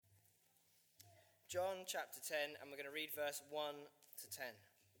John chapter 10, and we're going to read verse 1 to 10.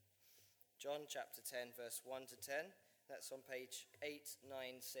 John chapter 10, verse 1 to 10. That's on page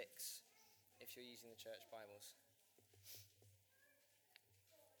 896, if you're using the church Bibles.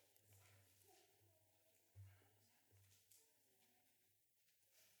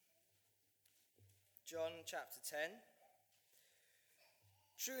 John chapter 10.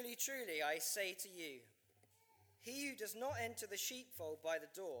 Truly, truly, I say to you, he who does not enter the sheepfold by the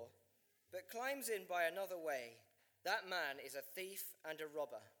door, but climbs in by another way, that man is a thief and a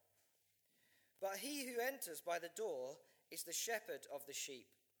robber. But he who enters by the door is the shepherd of the sheep.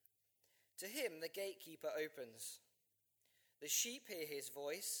 To him the gatekeeper opens. The sheep hear his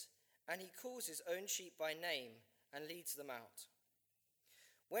voice, and he calls his own sheep by name and leads them out.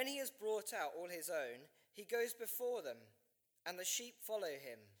 When he has brought out all his own, he goes before them, and the sheep follow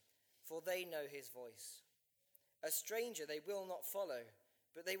him, for they know his voice. A stranger they will not follow,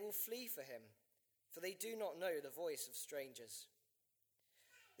 but they will flee for him, for they do not know the voice of strangers.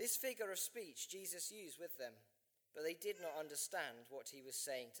 This figure of speech Jesus used with them, but they did not understand what he was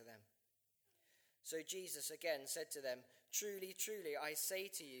saying to them. So Jesus again said to them, Truly, truly, I say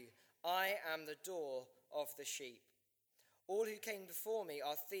to you, I am the door of the sheep. All who came before me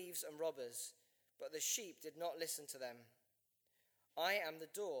are thieves and robbers, but the sheep did not listen to them. I am the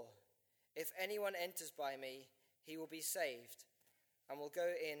door. If anyone enters by me, he will be saved, and will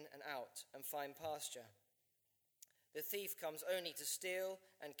go in and out and find pasture. The thief comes only to steal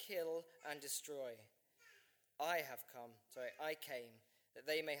and kill and destroy. I came that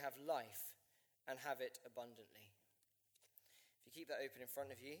they may have life and have it abundantly. If you keep that open in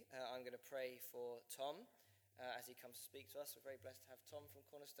front of you, I'm going to pray for Tom as he comes to speak to us. We're very blessed to have Tom from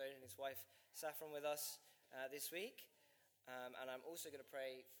Cornerstone and his wife Saffron with us this week. And I'm also going to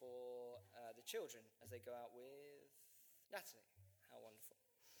pray for the children as they go out with Natalie. How wonderful.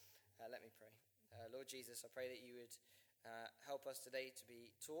 Let me pray. Lord Jesus, I pray that you would help us today to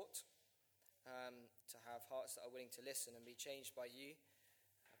be taught, to have hearts that are willing to listen and be changed by you.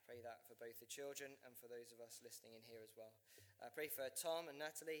 I pray that for both the children and for those of us listening in here as well. I pray for Tom and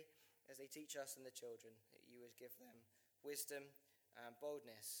Natalie as they teach us and the children, that you would give them wisdom and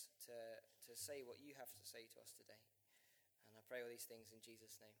boldness to say what you have to say to us today. And I pray all these things in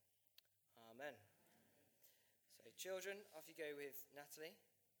Jesus' name. Amen. So children, off you go with Natalie.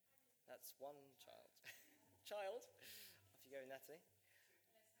 That's one child. Off you go with Natalie.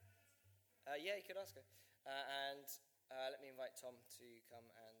 Yeah, you could ask her. And let me invite Tom to come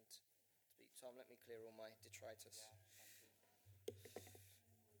and speak. Tom, let me clear all my detritus. Yeah,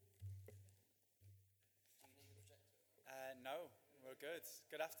 Do you need a projector? No, we're good.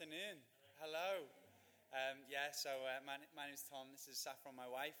 Good afternoon. Hello. My name is Tom. This is Saffron, my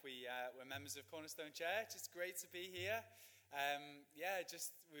wife. We're members of Cornerstone Church. It's great to be here.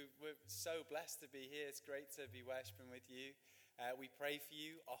 We're so blessed to be here. It's great to be worshiping with you. We pray for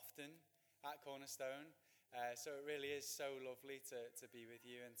you often at Cornerstone. So it really is so lovely to be with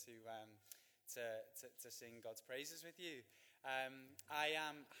you and to sing God's praises with you. I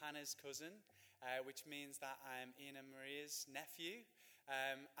am Hannah's cousin, which means that I'm Ian and Maria's nephew.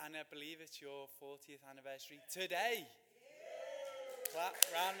 And I believe it's your 40th anniversary today. Clap,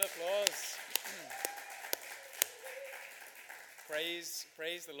 round of applause.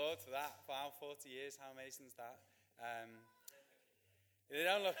 Praise the Lord for that. Wow, 40 years, how amazing is that? They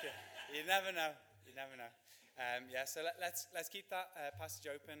don't look it. You never know. So let's keep that passage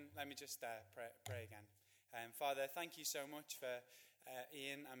open. Let me just pray again. Father, thank you so much for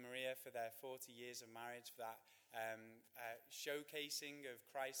Ian and Maria for their 40 years of marriage, for that showcasing of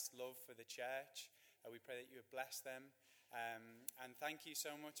Christ's love for the church. We pray that you would bless them. And thank you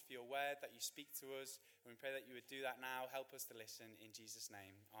so much for your word that you speak to us. And we pray that you would do that now. Help us to listen in Jesus'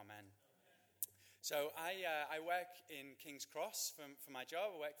 name. Amen. So I work in King's Cross for my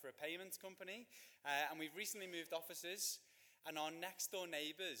job. I work for a payments company. And we've recently moved offices. And our next door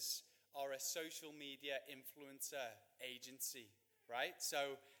neighbours are a social media influencer agency, right?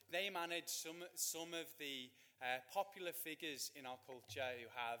 So they manage some of the popular figures in our culture who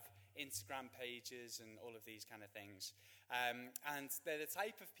have Instagram pages and all of these kind of things. And they're the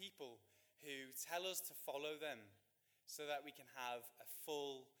type of people who tell us to follow them so that we can have a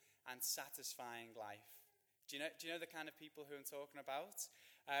full and satisfying life. Do you know the kind of people who I'm talking about?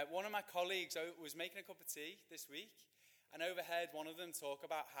 One of my colleagues was making a cup of tea this week and overheard one of them talk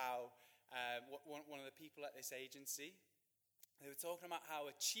about how one of the people at this agency, they were talking about how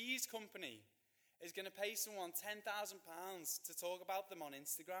a cheese company is going to pay someone £10,000 to talk about them on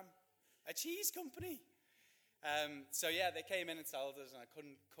Instagram. A cheese company. They came in and told us, and I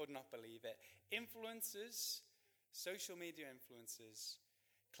could not believe it. Influencers, social media influencers,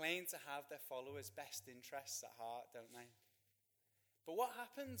 claim to have their followers' best interests at heart, don't they? But what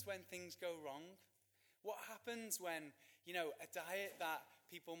happens when things go wrong? What happens when, a diet that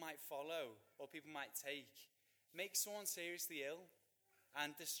people might follow or people might take makes someone seriously ill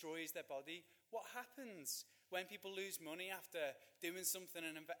and destroys their body? What happens when people lose money after doing something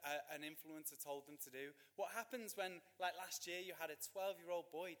an influencer told them to do? What happens when, like last year, you had a 12-year-old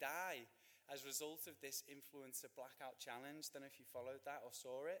boy die as a result of this influencer blackout challenge? Don't know if you followed that or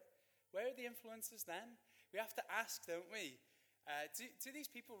saw it. Where are the influencers then? We have to ask, don't we? Do these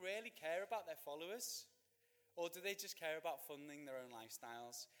people really care about their followers? Or do they just care about funding their own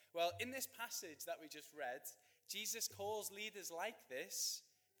lifestyles? Well, in this passage that we just read, Jesus calls leaders like this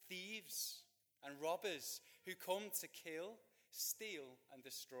thieves and robbers who come to kill, steal, and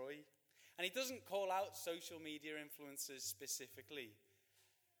destroy. And he doesn't call out social media influencers specifically,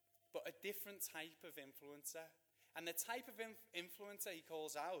 but a different type of influencer. And the type of influencer he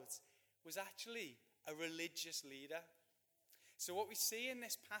calls out was actually a religious leader. So what we see in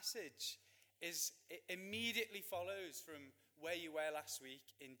this passage is it immediately follows from where you were last week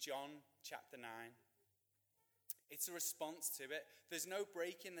in John chapter 9. It's a response to it. There's no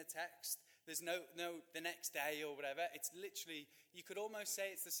break in the text. There's no the next day or whatever. It's literally, you could almost say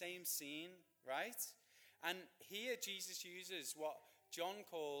it's the same scene, right? And here Jesus uses what John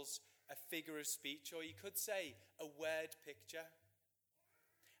calls a figure of speech, or you could say a word picture.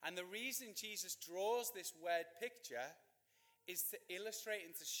 And the reason Jesus draws this word picture is to illustrate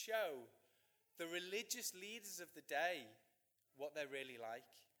and to show the religious leaders of the day what they're really like.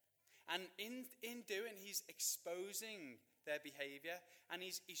 And in doing, he's exposing their behavior, and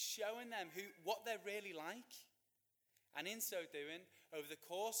he's showing them what they're really like. And in so doing, over the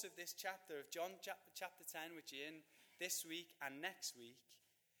course of this chapter of John chapter 10, which you're in this week and next week,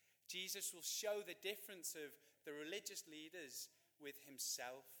 Jesus will show the difference of the religious leaders with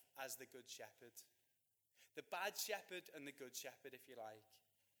himself as the good shepherd. The bad shepherd and the good shepherd, if you like.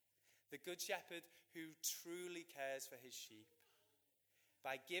 The good shepherd who truly cares for his sheep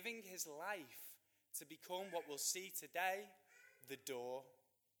by giving his life to become what we'll see today, the door.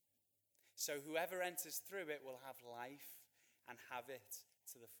 So whoever enters through it will have life and have it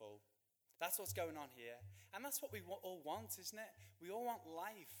to the full. That's what's going on here. And that's what we all want, isn't it? We all want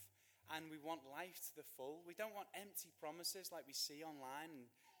life, and we want life to the full. We don't want empty promises like we see online and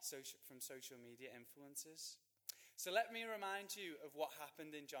from social media influencers. So let me remind you of what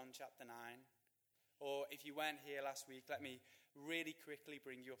happened in John chapter 9. Or if you weren't here last week, let me really quickly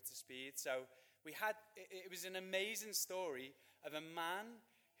bring you up to speed. So it was an amazing story of a man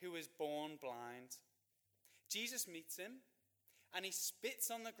who was born blind. Jesus meets him, and he spits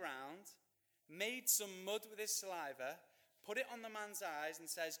on the ground, made some mud with his saliva, put it on the man's eyes, and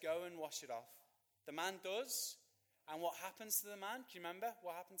says, "Go and wash it off." The man does, and what happens to the man? Can you remember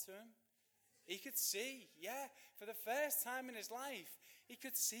what happened to him? He could see, for the first time in his life, he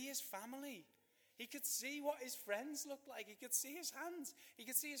could see his family. He could see what his friends looked like. He could see his hands. He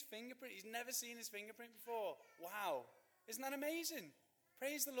could see his fingerprint. He's never seen his fingerprint before. Wow. Isn't that amazing?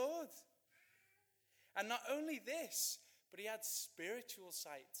 Praise the Lord. And not only this, but he had spiritual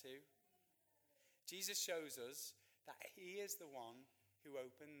sight too. Jesus shows us that he is the one who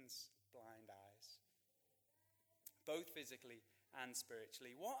opens blind eyes, both physically and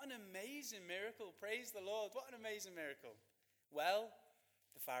spiritually. What an amazing miracle. Praise the Lord. What an amazing miracle. Well,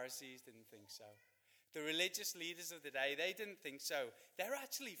 the Pharisees didn't think so. The religious leaders of the day, they didn't think so. They're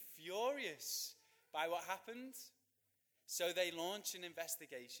actually furious by what happened. So they launch an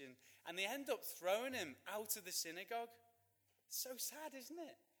investigation, and they end up throwing him out of the synagogue. It's so sad, isn't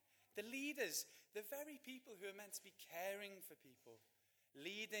it? The leaders, the very people who are meant to be caring for people,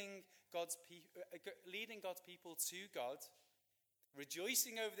 leading God's people to God,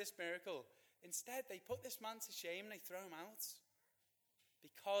 rejoicing over this miracle. Instead, they put this man to shame and they throw him out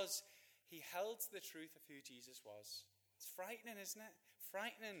because he held to the truth of who Jesus was. It's frightening, isn't it?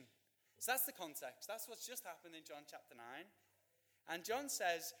 Frightening. So that's the context. That's what's just happened in John chapter 9. And John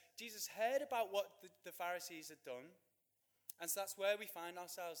says Jesus heard about what the Pharisees had done. And so that's where we find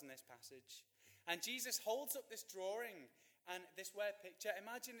ourselves in this passage. And Jesus holds up this drawing and this word picture.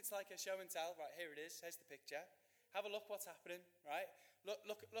 Imagine it's like a show and tell. Right, here it is. Here's the picture. Have a look what's happening, right?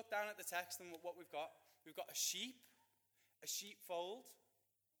 Look down at the text and what we've got. We've got a sheepfold,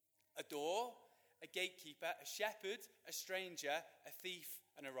 a door, a gatekeeper, a shepherd, a stranger, a thief,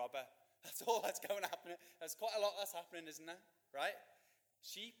 and a robber. That's all that's going to happen. There's quite a lot that's happening, isn't there? Right?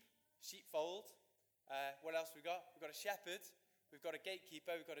 Sheepfold. What else we got? We've got a shepherd. We've got a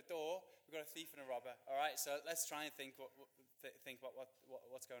gatekeeper. We've got a door. We've got a thief and a robber. All right, so let's try and think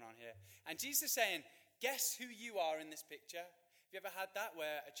what's going on here. And Jesus is saying, guess who you are in this picture? Have you ever had that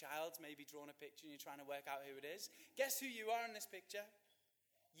where a child's maybe drawn a picture and you're trying to work out who it is? Guess who you are in this picture?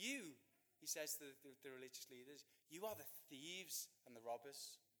 You, he says to the religious leaders, you are the thieves and the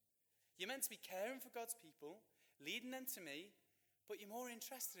robbers. You're meant to be caring for God's people, leading them to me, but you're more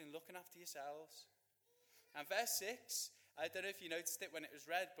interested in looking after yourselves. And verse 6, I don't know if you noticed it when it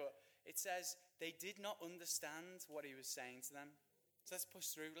was read, but it says they did not understand what he was saying to them. So let's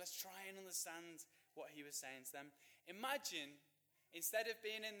push through. Let's try and understand what he was saying to them. Imagine, instead of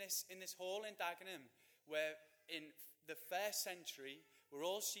being in this hall in Dagenham, where in the first century we're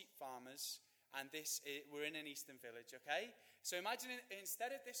all sheep farmers, and we're in an eastern village, okay? So imagine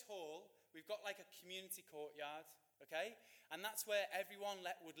instead of this hall, we've got like a community courtyard, okay? And that's where everyone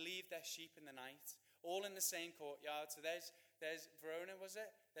would leave their sheep in the night, all in the same courtyard. So there's Verona, was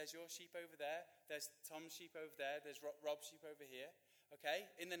it? There's your sheep over there. There's Tom's sheep over there. There's Rob's sheep over here, okay?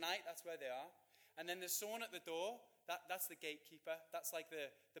 In the night, that's where they are. And then there's someone at the door. That's the gatekeeper. That's like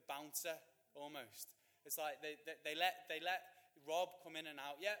the bouncer, almost. It's like they let Rob come in and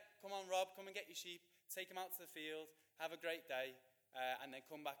out. Yeah, come on, Rob, come and get your sheep. Take them out to the field. Have a great day. And then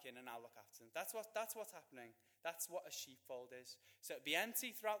come back in and I'll look after them. That's what's happening. That's what a sheepfold is. So it'd be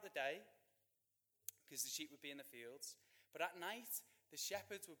empty throughout the day because the sheep would be in the fields. But at night, the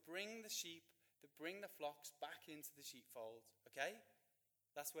shepherds would bring the sheep, bring the flocks back into the sheepfold. Okay?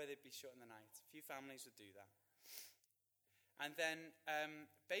 That's where they'd be shut in the night. A few families would do that. And then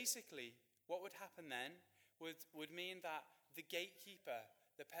basically what would happen then would mean that the gatekeeper,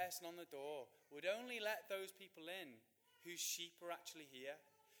 the person on the door, would only let those people in whose sheep were actually here.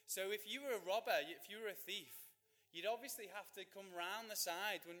 So if you were a robber, if you were a thief, you'd obviously have to come round the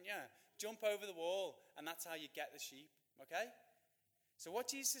side, wouldn't you? Jump over the wall, and that's how you get the sheep, okay? So what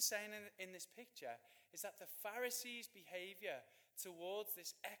Jesus is saying in this picture is that the Pharisees' behavior towards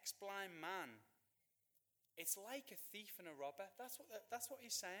this ex-blind man, it's like a thief and a robber. That's what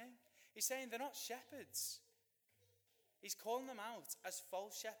he's saying. He's saying they're not shepherds. He's calling them out as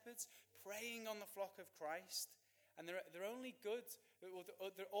false shepherds, preying on the flock of Christ. And they're only good.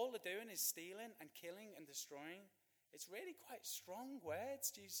 All they're doing is stealing and killing and destroying. It's really quite strong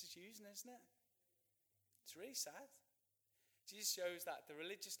words Jesus is using, isn't it? It's really sad. Jesus shows that the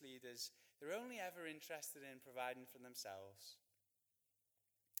religious leaders, they're only ever interested in providing for themselves.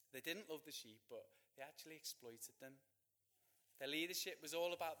 They didn't love the sheep, but they actually exploited them. Their leadership was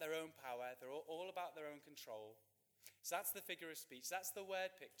all about their own power. They're all about their own control. So that's the figure of speech. That's the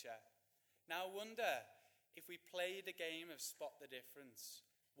word picture. Now I wonder if we played a game of spot the difference,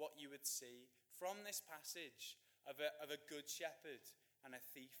 what you would see from this passage of a good shepherd and a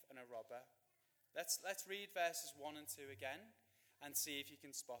thief and a robber. Let's read verses 1 and 2 again and see if you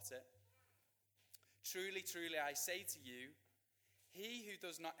can spot it. Truly, truly, I say to you, he who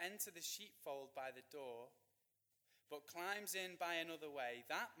does not enter the sheepfold by the door, but climbs in by another way,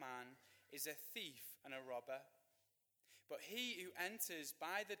 that man is a thief and a robber. But he who enters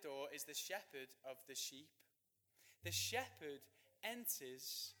by the door is the shepherd of the sheep. The shepherd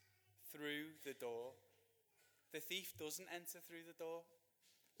enters through the door. The thief doesn't enter through the door.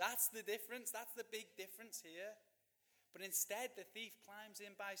 That's the difference. That's the big difference here. But instead, the thief climbs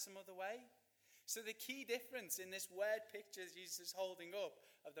in by some other way. So the key difference in this word picture Jesus is holding up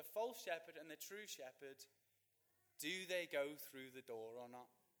of the false shepherd and the true shepherd, do they go through the door or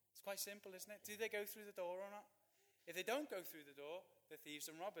not? It's quite simple, isn't it? Do they go through the door or not? If they don't go through the door, they're thieves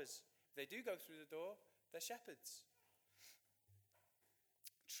and robbers. If they do go through the door, they're shepherds.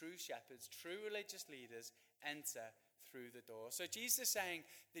 True shepherds, true religious leaders enter through the door. So Jesus is saying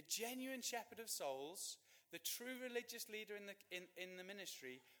the genuine shepherd of souls, the true religious leader in the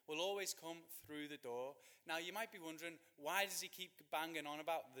ministry will always come through the door. Now you might be wondering, why does he keep banging on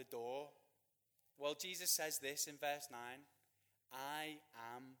about the door? Well, Jesus says this in verse 9, I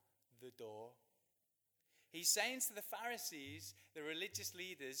am the door. He's saying to the Pharisees, the religious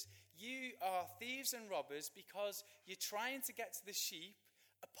leaders, you are thieves and robbers because you're trying to get to the sheep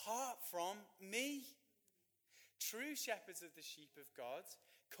apart from me. True shepherds of the sheep of God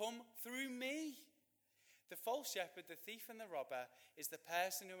come through me. The false shepherd, the thief and the robber is the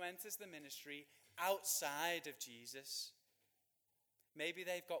person who enters the ministry outside of Jesus. Maybe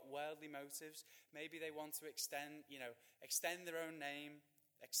they've got worldly motives. Maybe they want to extend their own name,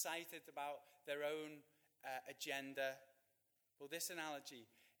 excited about their own agenda. Well, this analogy,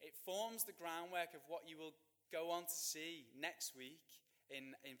 it forms the groundwork of what you will go on to see next week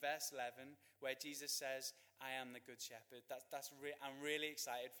in verse 11, where Jesus says, I am the good shepherd. I'm really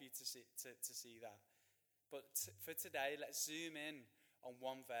excited for you to see that. But for today, let's zoom in on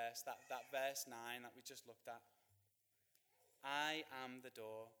one verse, that verse 9 that we just looked at. I am the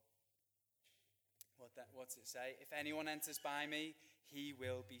door. What's it say? If anyone enters by me, he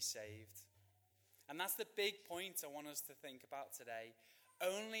will be saved. And that's the big point I want us to think about today.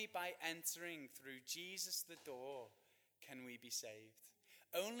 Only by entering through Jesus the door can we be saved.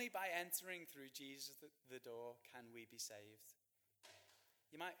 Only by entering through Jesus the door can we be saved.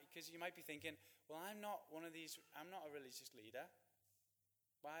 Because you might be thinking, well, I'm not a religious leader.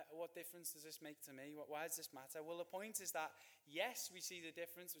 What difference does this make to me? Why does this matter? Well, the point is that, yes, we see the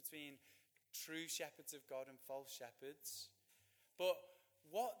difference between true shepherds of God and false shepherds. But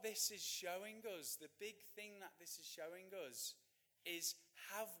what this is showing us, the big thing that this is showing us, is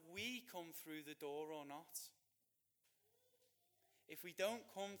have we come through the door or not? If we don't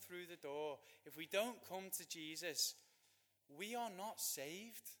come through the door, if we don't come to Jesus, we are not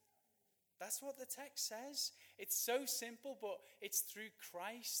saved. That's what the text says. It's so simple, but it's through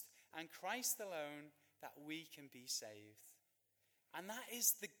Christ and Christ alone that we can be saved. And that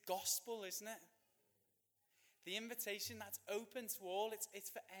is the gospel, isn't it? The invitation that's open to all, it's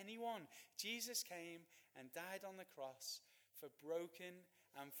for anyone. Jesus came and died on the cross for broken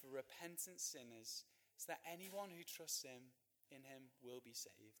and for repentant sinners, so that anyone who trusts in him will be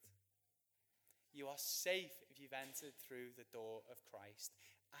saved. You are safe if you've entered through the door of Christ.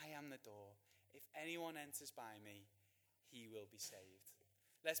 I am the door. If anyone enters by me, he will be saved.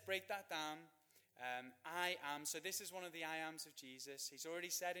 Let's break that down. I am. So this is one of the I ams of Jesus. He's already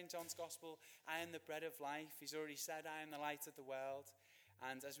said in John's Gospel, I am the bread of life. He's already said, I am the light of the world.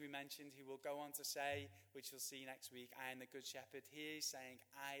 And as we mentioned, he will go on to say, which you'll see next week, I am the good shepherd. Here he's saying,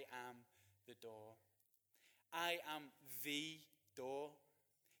 I am the door. I am the door.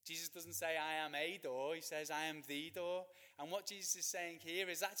 Jesus doesn't say, I am a door. He says, I am the door. And what Jesus is saying here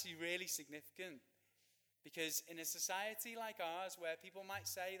is actually really significant. Because in a society like ours, where people might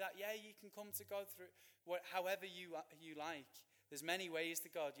say that, yeah, you can come to God through however you like. There's many ways to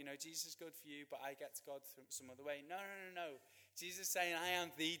God. You know, Jesus is good for you, but I get to God through some other way. No. Jesus is saying, I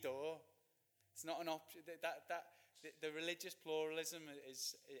am the door. It's not an option. The religious pluralism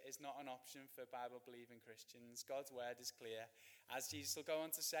is not an option for Bible-believing Christians. God's word is clear. As Jesus will go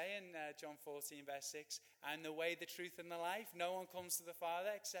on to say in John 14, verse 6, I am the way, the truth, and the life. No one comes to the Father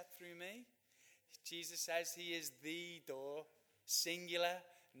except through me. Jesus says he is the door, singular,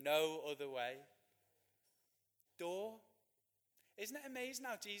 no other way. Door. Isn't it amazing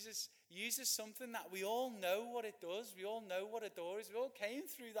how Jesus uses something that we all know what it does? We all know what a door is. We all came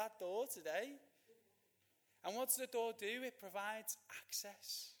through that door today. And what does the door do? It provides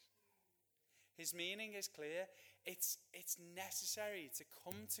access. His meaning is clear. It's necessary to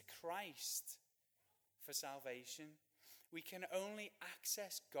come to Christ for salvation. We can only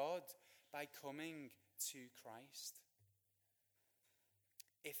access God by coming to Christ.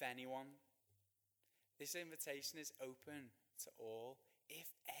 If anyone, this invitation is open to all. If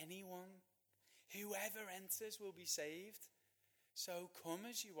anyone, whoever enters will be saved. So come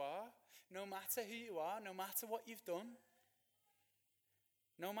as you are, no matter who you are, no matter what you've done,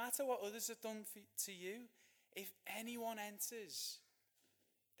 no matter what others have done to you. If anyone enters,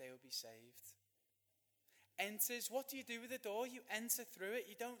 they will be saved. Enters, what do you do with the door? You enter through it.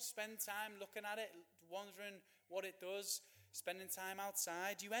 You don't spend time looking at it, wondering what it does, spending time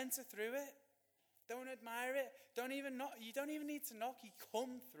outside. You enter through it. Don't admire it. Don't even knock. You don't even need to knock. You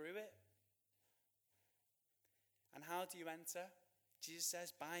come through it. And how do you enter? Jesus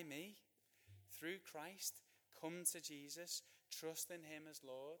says, by me, through Christ. Come to Jesus. Trust in him as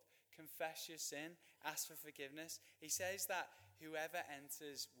Lord. Confess your sin. Ask for forgiveness. He says that whoever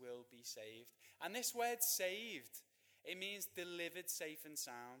enters will be saved. And this word saved, it means delivered safe and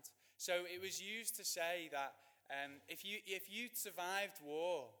sound. So it was used to say that if you'd survived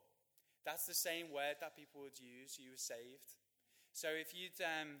war, that's the same word that people would use. You were saved. So if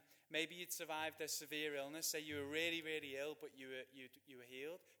maybe you'd survived a severe illness, say you were really, really ill, but you were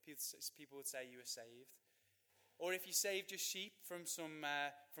healed, people would say you were saved. Or if you saved your sheep from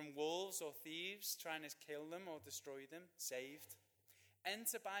wolves or thieves trying to kill them or destroy them, saved.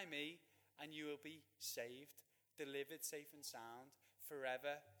 Enter by me and you will be saved, delivered safe and sound,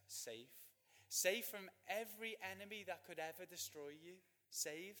 forever safe. Safe from every enemy that could ever destroy you,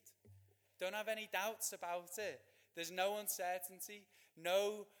 saved. Don't have any doubts about it. There's no uncertainty,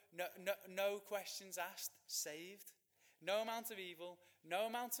 no questions asked, saved. No amount of evil, no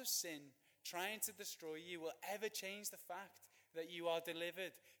amount of sin trying to destroy you will ever change the fact that you are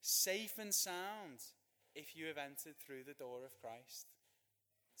delivered safe and sound if you have entered through the door of Christ.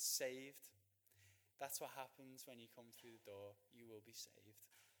 Saved. That's what happens when you come through the door. You will be saved.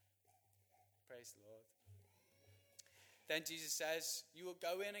 Praise the Lord. Then Jesus says, you will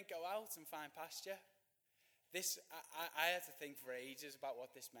go in and go out and find pasture. I had to think for ages about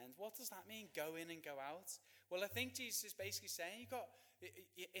what this meant. What does that mean, go in and go out? Well, I think Jesus is basically saying you got,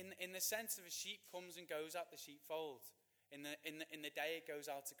 in the sense of a sheep comes and goes out the sheepfold. In the day it goes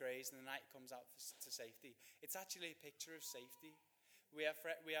out to graze, and the night it comes out to safety. It's actually a picture of safety. We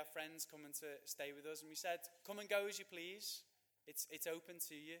have friends coming to stay with us, and we said, "Come and go as you please. It's open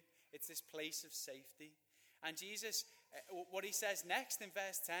to you. It's this place of safety." And Jesus, what he says next in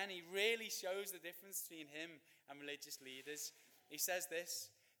verse 10, he really shows the difference between him and religious leaders. He says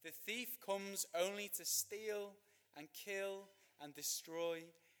this: "The thief comes only to steal and kill and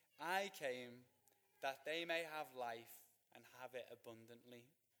destroy. I came that they may have life and have it abundantly."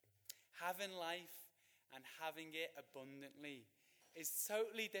 Having life and having it abundantly is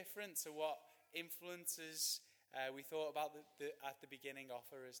totally different to what influencers we thought about at the beginning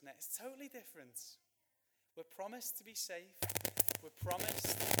offer us. It's totally different. We're promised to be safe. We're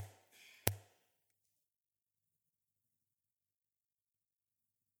promised.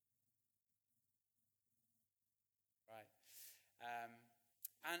 Right.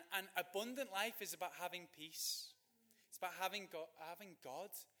 And abundant life is about having peace. It's about having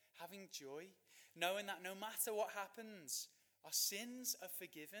God, having joy, knowing that no matter what happens, our sins are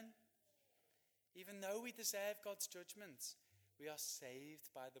forgiven. Even though we deserve God's judgment, we are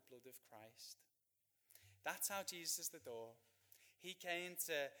saved by the blood of Christ. That's how Jesus is the door. He came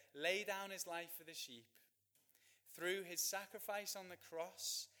to lay down his life for the sheep. Through his sacrifice on the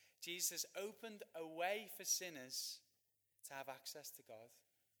cross, Jesus opened a way for sinners to have access to God.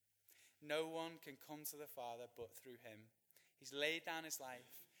 No one can come to the Father but through him. He's laid down his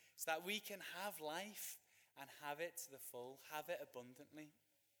life so that we can have life and have it to the full, have it abundantly.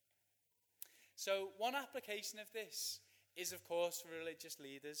 So one application of this is, of course, for religious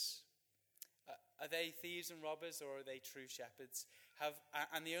leaders. Are they thieves and robbers, or are they true shepherds?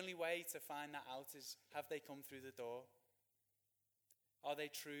 And the only way to find that out is, have they come through the door? Are they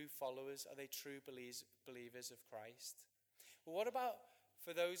true followers? Are they true believers of Christ? Well, what about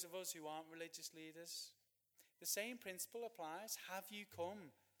for those of us who aren't religious leaders? The same principle applies. Have you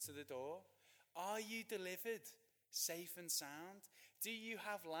come to the door? Are you delivered safe and sound? Do you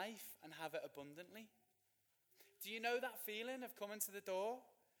have life and have it abundantly? Do you know that feeling of coming to the door?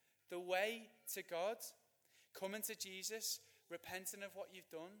 The way to God, coming to Jesus, repenting of what you've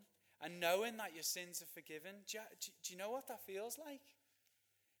done, and knowing that your sins are forgiven. Do you know what that feels like?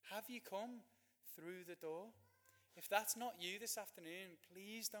 Have you come through the door? If that's not you this afternoon,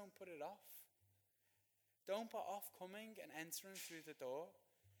 please don't put it off. Don't put off coming and entering through the door.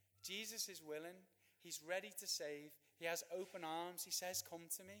 Jesus is willing. He's ready to save. He has open arms. He says, "Come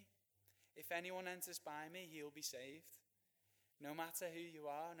to me. If anyone enters by me, he'll be saved." No matter who you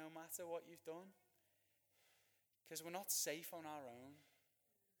are, no matter what you've done. Because we're not safe on our own.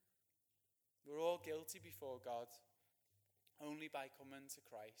 We're all guilty before God. Only by coming to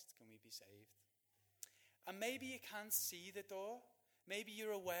Christ can we be saved. And maybe you can't see the door. Maybe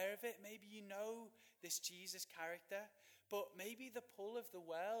you're aware of it. Maybe you know this Jesus character. But maybe the pull of the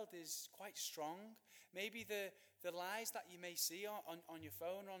world is quite strong. Maybe the lies that you may see on your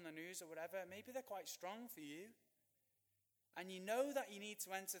phone or on the news or whatever, maybe they're quite strong for you. And you know that you need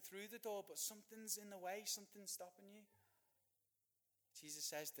to enter through the door, but something's in the way, something's stopping you. Jesus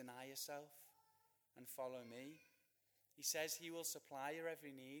says, "Deny yourself and follow me." He says he will supply your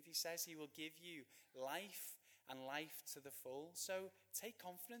every need. He says he will give you life and life to the full. So take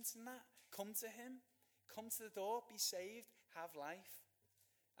confidence in that. Come to him. Come to the door. Be saved. Have life.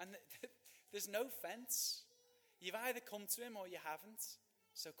 And there's no fence. You've either come to him or you haven't.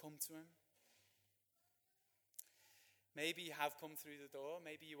 So come to him. Maybe you have come through the door.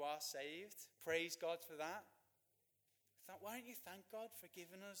 Maybe you are saved. Praise God for that. Why don't you thank God for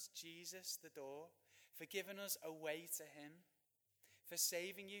giving us Jesus, the door, for giving us a way to him, for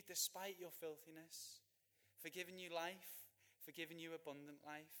saving you despite your filthiness, for giving you life, for giving you abundant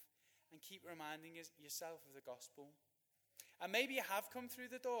life, and keep reminding yourself of the gospel. And maybe you have come through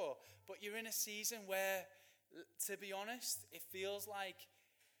the door, but you're in a season where, to be honest, it feels like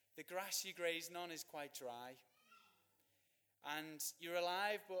the grass you're grazing on is quite dry. And you're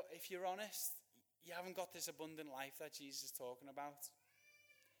alive, but if you're honest, you haven't got this abundant life that Jesus is talking about.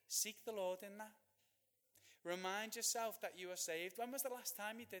 Seek the Lord in that. Remind yourself that you are saved. When was the last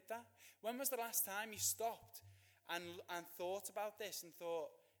time you did that? When was the last time you stopped and thought about this and thought,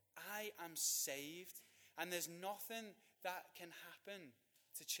 I am saved, and there's nothing that can happen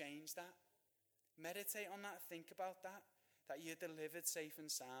to change that? Meditate on that. Think about that you're delivered safe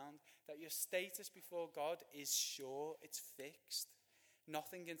and sound, that your status before God is sure, it's fixed.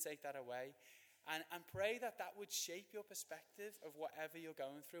 Nothing can take that away. And pray that would shape your perspective of whatever you're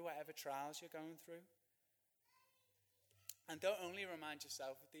going through, whatever trials you're going through. And don't only remind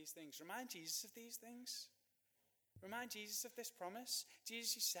yourself of these things, remind Jesus of these things. Remind Jesus of this promise.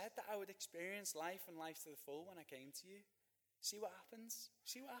 Jesus, you said that I would experience life and life to the full when I came to you. See what happens?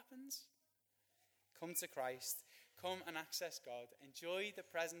 See what happens? Come to Christ. Come and access God. Enjoy the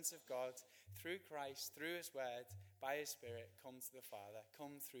presence of God through Christ, through his word, by his Spirit. Come to the Father.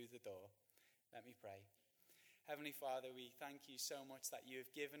 Come through the door. Let me pray. Heavenly Father, we thank you so much that you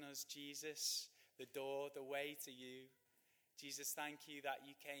have given us Jesus, the door, the way to you. Jesus, thank you that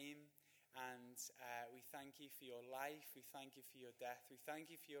you came, and we thank you for your life. We thank you for your death. We thank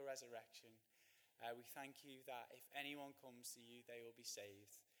you for your resurrection. We thank you that if anyone comes to you, they will be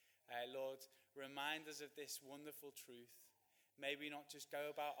saved. Lord, remind us of this wonderful truth. May we not just go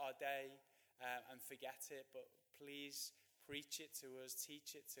about our day and forget it, but please preach it to us,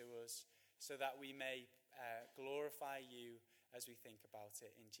 teach it to us, so that we may glorify you as we think about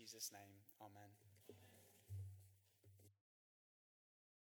it. In Jesus' name, amen.